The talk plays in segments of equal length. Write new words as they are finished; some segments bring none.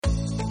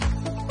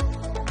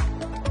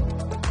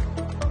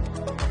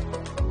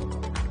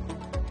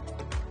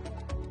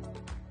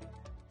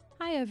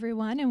Hi,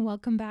 everyone, and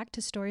welcome back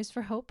to Stories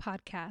for Hope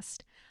podcast.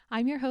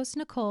 I'm your host,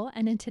 Nicole,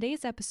 and in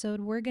today's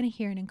episode, we're going to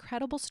hear an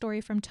incredible story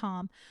from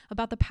Tom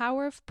about the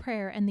power of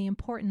prayer and the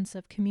importance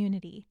of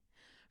community.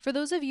 For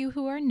those of you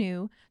who are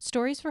new,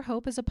 Stories for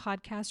Hope is a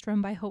podcast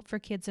run by Hope for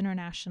Kids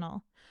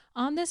International.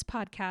 On this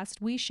podcast,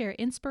 we share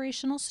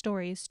inspirational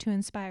stories to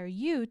inspire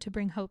you to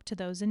bring hope to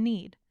those in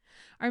need.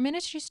 Our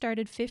ministry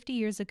started 50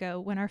 years ago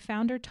when our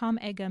founder, Tom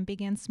Egham,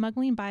 began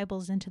smuggling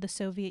Bibles into the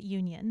Soviet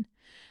Union.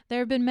 There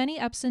have been many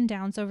ups and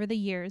downs over the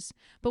years,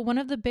 but one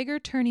of the bigger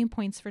turning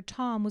points for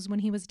Tom was when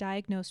he was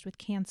diagnosed with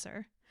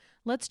cancer.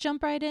 Let's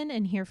jump right in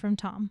and hear from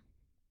Tom.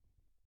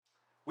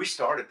 We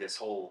started this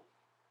whole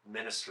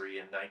ministry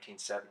in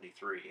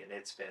 1973, and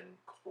it's been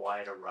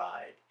quite a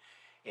ride.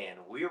 And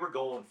we were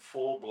going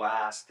full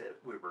blast.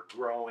 We were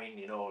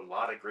growing, a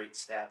lot of great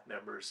staff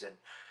members,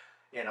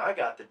 and I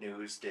got the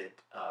news that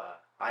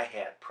I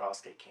had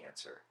prostate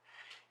cancer.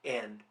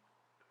 And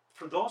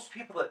for those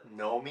people that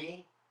know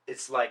me,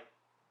 it's like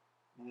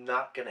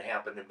not going to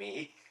happen to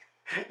me.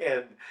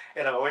 and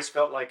and I always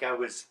felt like I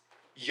was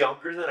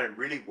younger than I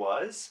really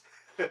was,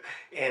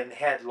 and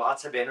had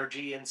lots of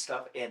energy and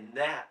stuff. And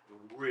that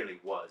really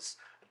was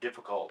a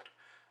difficult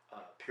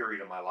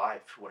period of my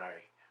life when I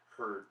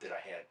heard that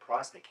I had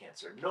prostate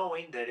cancer,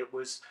 knowing that it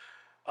was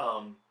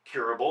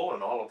curable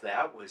and all of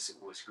that was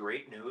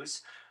great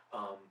news.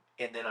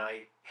 And then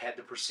I had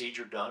the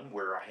procedure done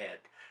where I had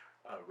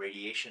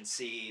radiation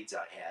seeds.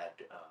 I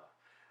had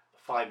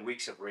 5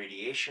 weeks of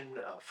radiation,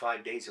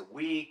 5 days a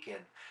week,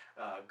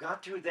 and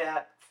got through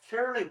that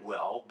fairly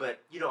well. But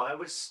I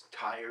was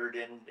tired,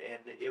 and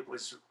it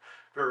was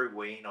very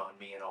weighing on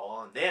me and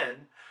all. And then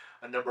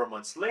a number of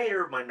months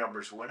later, my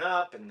numbers went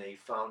up, and they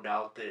found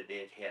out that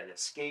it had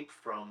escaped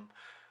from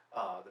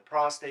the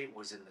prostate,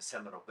 was in the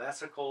seminal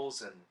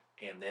vesicles,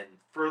 and then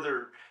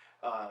further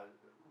uh,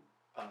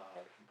 uh,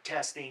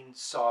 testing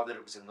saw that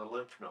it was in the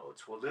lymph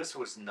nodes. Well, this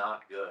was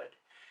not good.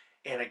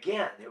 And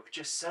again, it was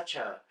just such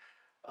a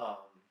um,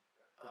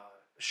 uh,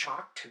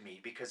 shock to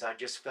me, because I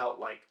just felt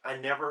like I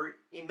never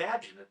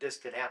imagined that this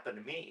could happen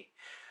to me.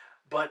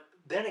 But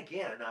then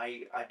again,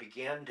 I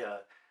began to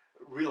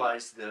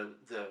realize the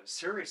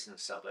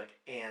seriousness of it,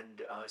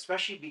 and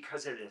especially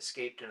because it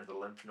escaped into the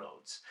lymph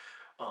nodes.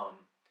 Um,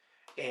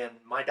 and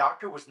my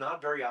doctor was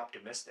not very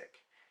optimistic.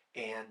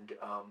 And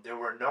there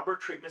were a number of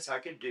treatments I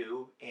could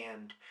do,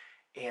 and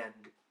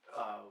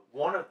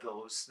one of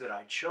those that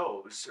I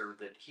chose, or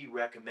that he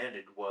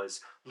recommended,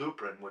 was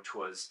Lupron, which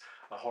was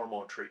a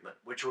hormone treatment,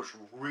 which was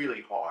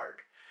really hard,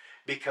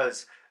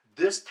 because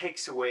this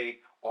takes away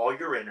all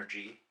your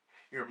energy,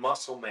 your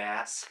muscle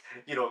mass,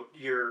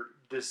 your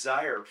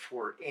desire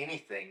for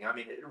anything. I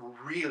mean, it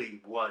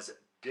really was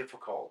a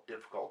difficult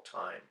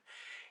time.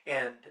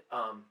 And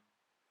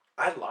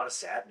I had a lot of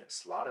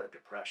sadness, a lot of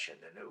depression,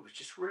 and it was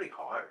just really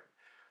hard.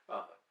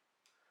 Uh,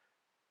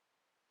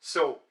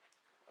 so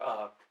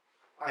uh,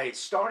 I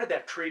started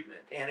that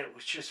treatment, and it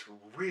was just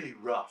really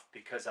rough,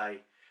 because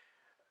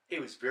it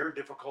was very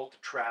difficult to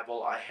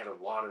travel. I had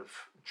a lot of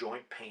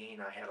joint pain.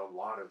 I had a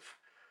lot of,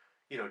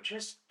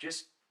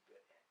 just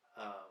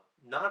uh,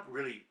 not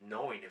really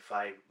knowing if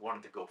I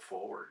wanted to go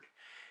forward.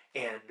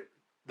 And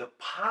the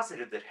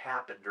positive that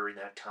happened during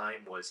that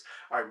time was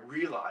I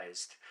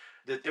realized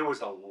that there was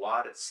a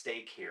lot at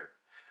stake here.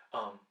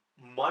 Um,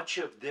 Much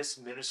of this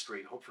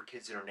ministry, Hope for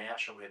Kids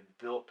International, had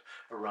built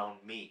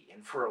around me,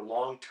 and for a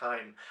long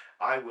time,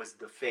 I was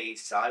the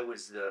face. I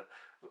was the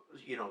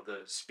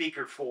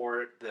speaker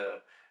for it.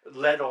 The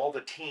led all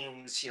the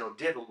teams.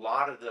 Did a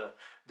lot of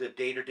the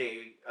day to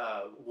day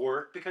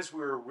work, because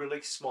we were a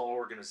really small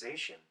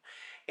organization.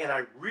 And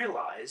I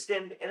realized,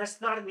 and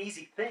it's not an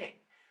easy thing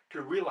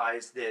to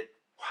realize that,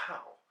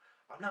 wow,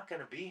 I'm not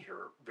going to be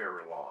here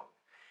very long.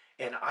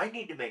 And I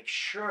need to make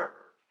sure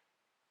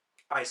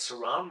I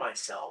surround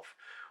myself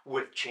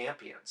with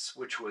champions,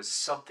 which was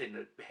something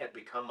that had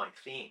become my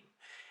theme.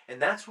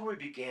 And that's when we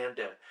began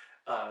to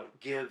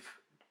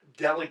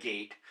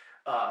delegate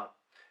uh,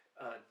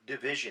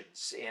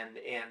 divisions,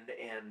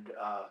 and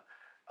uh,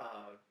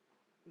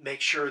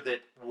 make sure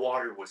that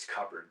water was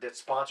covered, that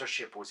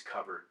sponsorship was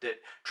covered,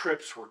 that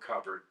trips were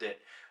covered, that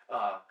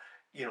uh,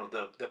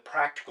 the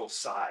practical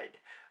side.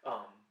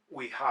 Um,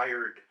 we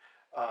hired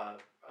uh,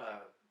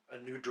 a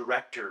new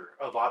director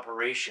of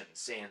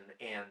operations, and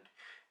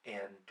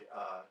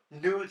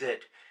knew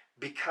that,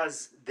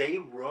 because they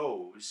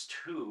rose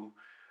to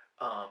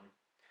um,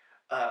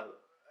 uh,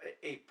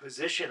 a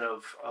position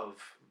of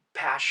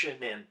passion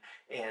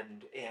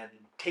and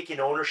taking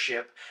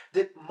ownership,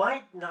 that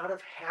might not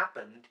have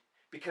happened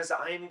because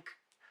I'm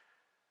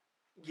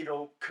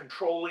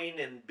controlling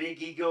and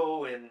big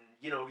ego, and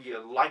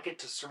you like it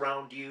to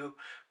surround you.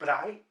 But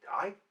I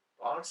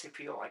honestly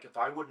feel like if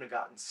I wouldn't have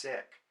gotten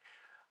sick,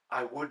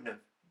 I wouldn't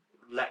have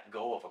let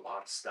go of a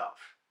lot of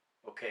stuff,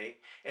 okay,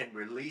 and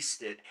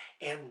released it,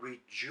 and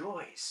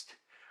rejoiced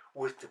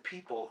with the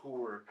people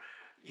who were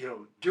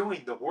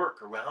doing the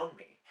work around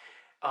me.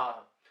 uh,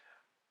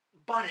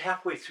 about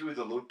halfway through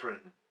the Lupron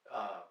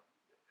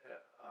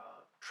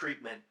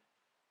treatment,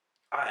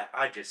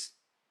 I just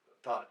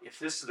thought, if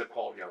this is the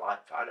quality of life,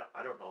 I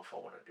don't know if I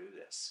want to do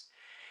this.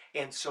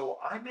 And so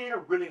I made a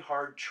really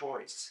hard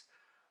choice,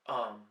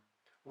 um,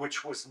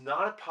 which was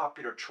not a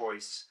popular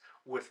choice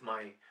with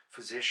my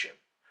physician,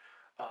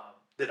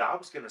 that I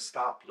was going to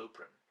stop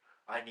Lupron.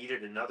 I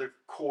needed another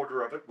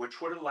quarter of it,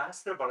 which would have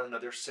lasted about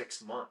another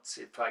 6 months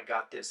if I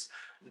got this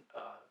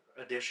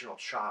additional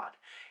shot.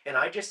 And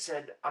I just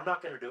said, I'm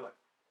not going to do it.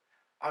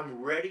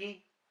 I'm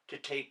ready to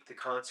take the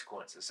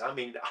consequences. I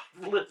mean,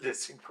 I've lived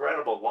this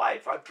incredible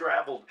life. I've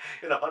traveled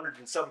in 100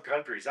 and some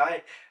countries.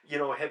 I,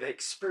 have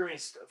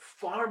experienced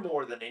far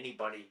more than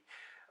anybody,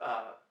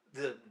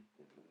 than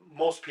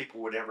most people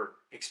would ever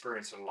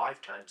experience in a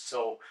lifetime.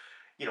 So,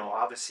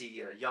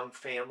 obviously a young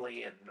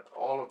family and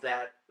all of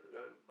that,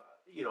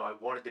 I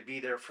wanted to be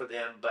there for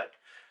them, but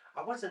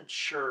I wasn't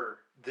sure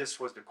this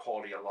was the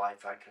quality of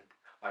life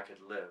I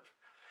could live.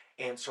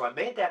 And so I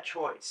made that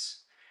choice.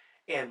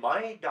 And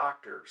my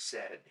doctor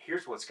said,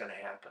 here's what's going to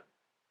happen.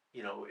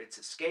 It's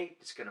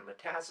escaped, it's going to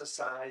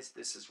metastasize,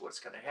 this is what's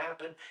going to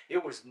happen.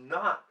 It was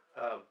not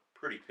a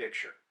pretty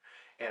picture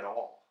at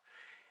all.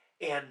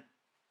 And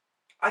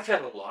I've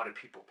had a lot of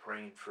people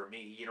praying for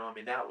me. I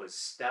mean, that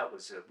was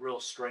a real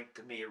strength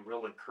to me, a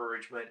real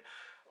encouragement.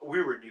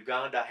 We were in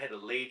Uganda. I had a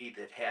lady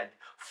that had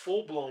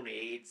full blown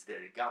AIDS that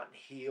had gotten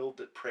healed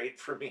that prayed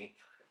for me.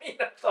 I mean,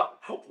 I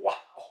thought, wow,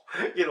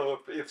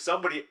 if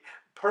somebody,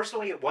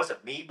 personally, it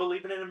wasn't me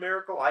believing in a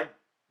miracle.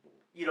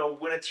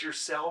 When it's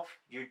yourself,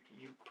 you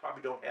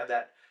probably don't have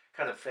that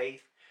kind of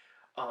faith.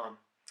 Um,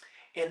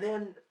 and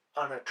then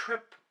on a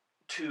trip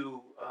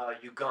to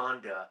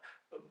Uganda,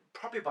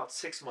 probably about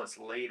 6 months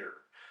later,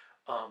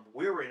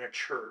 we were in a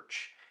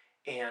church,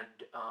 and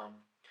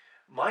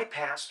my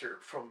pastor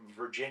from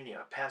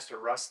Virginia, Pastor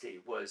Rusty,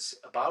 was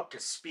about to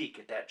speak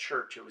at that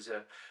church. It was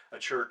a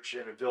church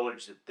in a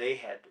village that they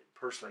had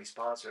personally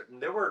sponsored.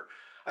 And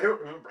I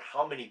don't remember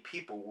how many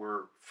people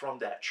were from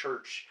that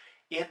church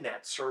in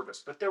that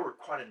service, but there were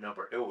quite a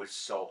number. It was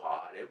so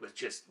hot. It was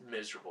just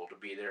miserable to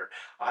be there.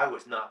 I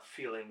was not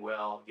feeling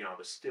well. I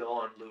was still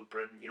on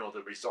Lupron,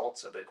 the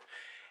results of it.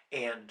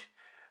 And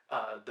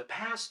the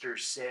pastor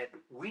said,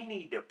 we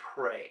need to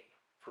pray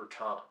for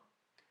Tom.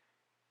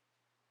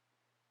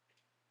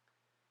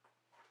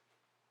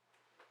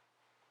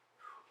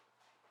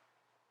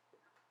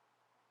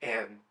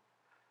 And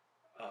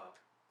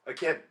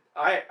again,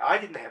 I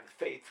didn't have the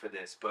faith for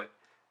this, but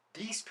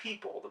these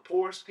people, the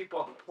poorest people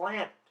on the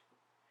planet,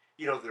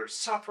 they're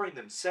suffering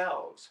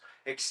themselves,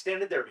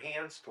 extended their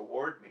hands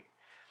toward me.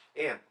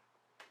 And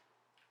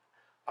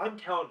I'm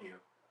telling you,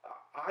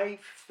 I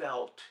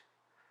felt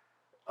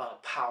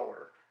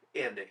power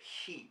and a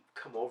heat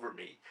come over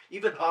me,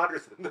 even hotter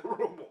than the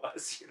room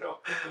was,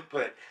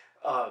 But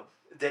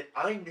that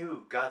I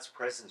knew God's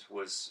presence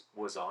was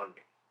on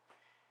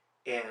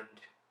me, and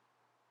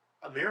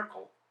a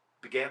miracle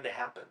began to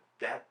happen.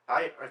 That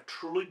I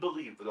truly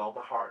believe with all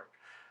my heart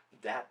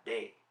that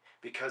day,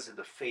 because of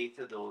the faith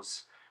of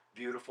those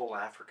beautiful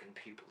African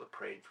people that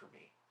prayed for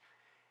me.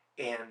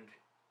 And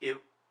it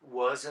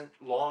wasn't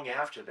long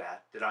after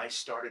that that I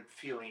started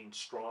feeling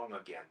strong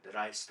again, that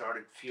I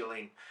started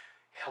feeling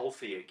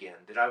healthy again,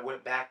 that I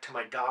went back to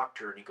my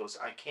doctor and he goes,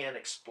 I can't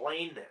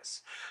explain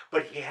this.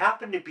 But he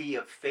happened to be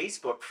a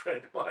Facebook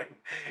friend of mine,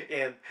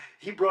 and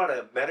he brought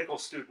a medical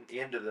student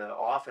into the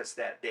office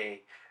that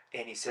day,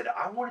 and he said,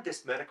 I wanted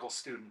this medical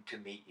student to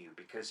meet you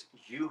because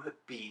you have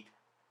beat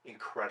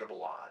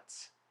incredible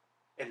odds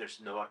and there's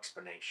no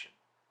explanation.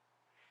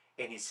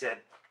 And he said,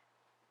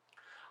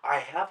 I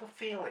have a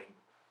feeling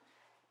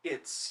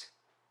it's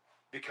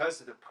because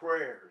of the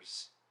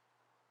prayers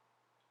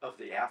of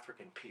the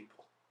African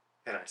people.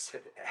 And I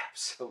said,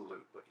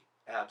 absolutely,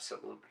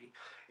 absolutely.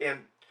 And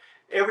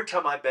every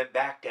time I've been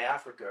back to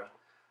Africa,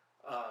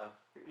 uh,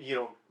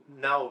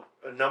 now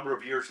a number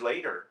of years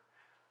later,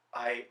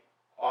 I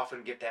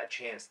often get that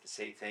chance to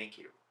say thank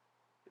you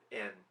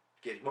and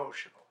get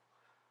emotional,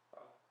 uh,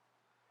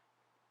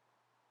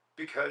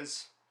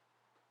 because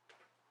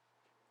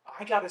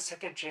I got a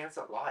second chance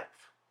at life.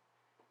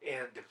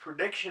 And the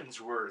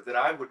predictions were that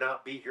I would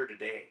not be here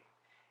today.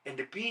 And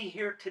to be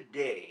here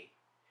today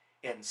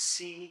and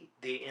see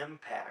the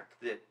impact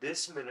that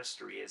this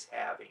ministry is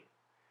having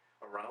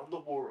around the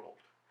world,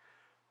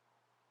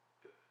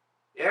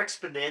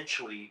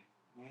 exponentially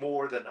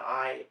more than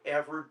I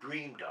ever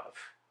dreamed of,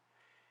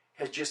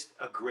 has just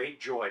a great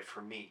joy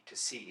for me to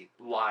see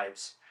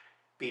lives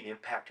being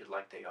impacted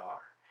like they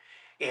are.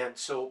 And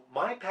so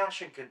my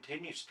passion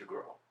continues to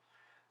grow,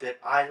 that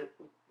I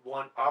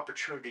want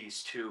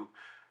opportunities to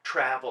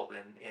travel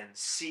and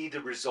see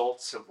the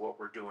results of what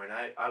we're doing.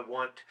 I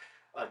want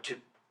to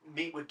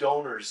meet with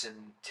donors and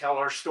tell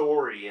our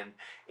story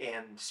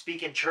and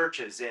speak in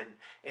churches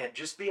and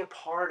just be a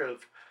part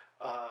of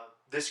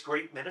this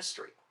great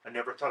ministry. I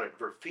never thought I'd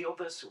ever feel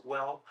this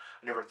well.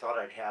 I never thought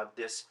I'd have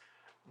this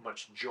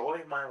much joy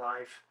in my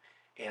life.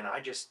 And I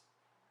just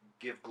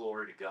give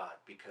glory to God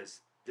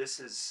because this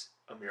is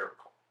a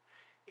miracle.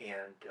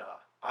 And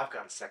I've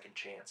got a second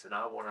chance, and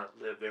I want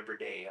to live every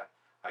day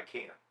I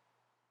can.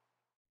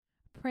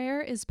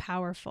 Prayer is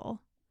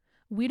powerful.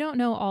 We don't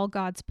know all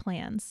God's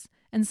plans,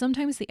 and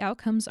sometimes the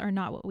outcomes are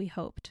not what we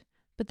hoped,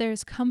 but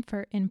there's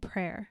comfort in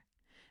prayer.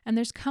 And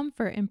there's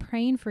comfort in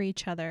praying for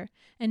each other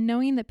and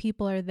knowing that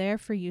people are there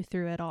for you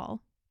through it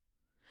all.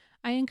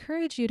 I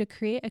encourage you to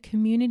create a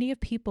community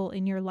of people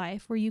in your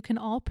life where you can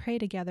all pray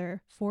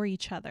together for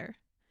each other.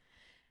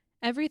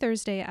 Every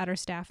Thursday at our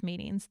staff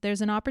meetings, there's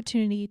an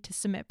opportunity to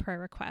submit prayer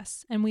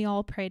requests, and we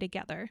all pray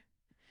together.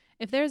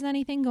 If there's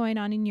anything going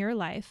on in your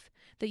life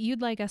that you'd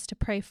like us to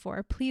pray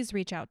for, please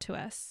reach out to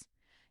us.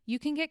 You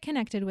can get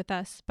connected with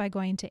us by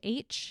going to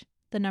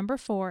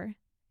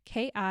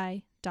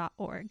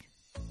h4ki.org.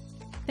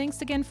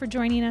 Thanks again for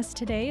joining us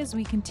today as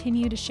we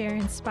continue to share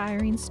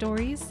inspiring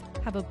stories.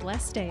 Have a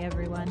blessed day,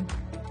 everyone.